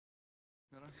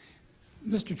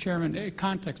Mr. Chairman,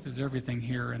 context is everything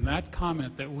here, and that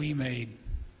comment that we made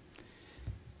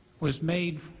was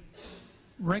made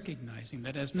recognizing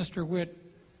that, as Mr. Witt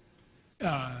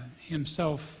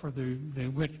himself for the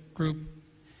Witt Group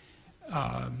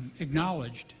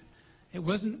acknowledged, it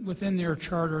wasn't within their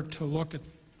charter to look at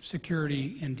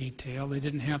security in detail. They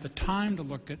didn't have the time to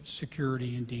look at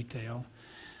security in detail.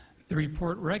 The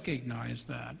report recognized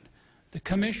that. The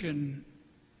Commission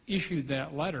issued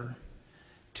that letter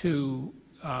to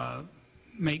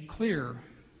make clear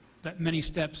that many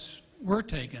steps were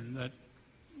taken, that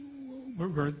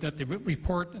the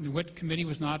report and the Witt Committee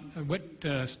was not, Witt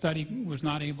study was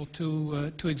not able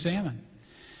to examine.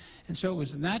 And so it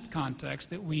was in that context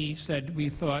that we said we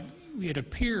thought it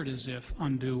appeared as if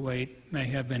undue weight may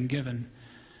have been given,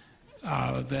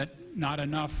 that not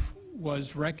enough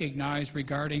was recognized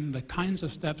regarding the kinds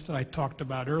of steps that I talked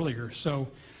about earlier. So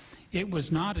it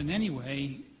was not in any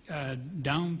way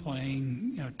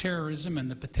downplaying terrorism and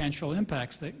the potential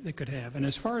impacts that they could have. And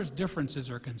as far as differences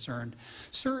are concerned,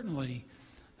 certainly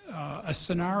a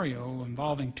scenario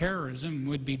involving terrorism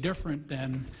would be different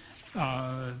than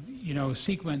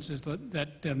sequences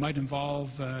that might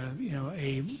involve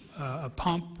a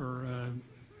pump or a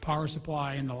power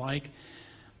supply and the like.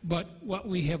 But what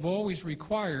we have always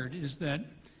required is that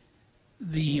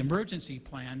the emergency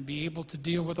plan be able to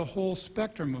deal with a whole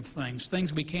spectrum of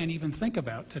things we can't even think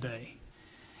about today.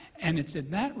 And it's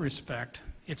in that respect,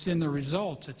 it's in the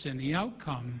results, it's in the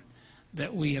outcome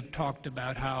that we have talked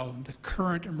about how the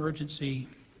current emergency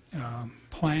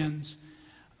plans,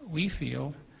 we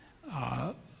feel,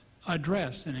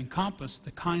 address and encompass the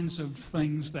kinds of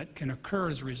things that can occur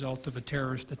as a result of a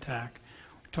terrorist attack.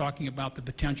 We're talking about the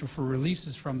potential for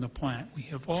releases from the plant. We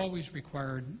have always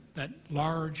required that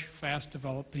large,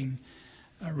 fast-developing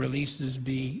releases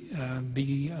be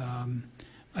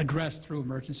addressed through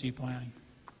emergency planning.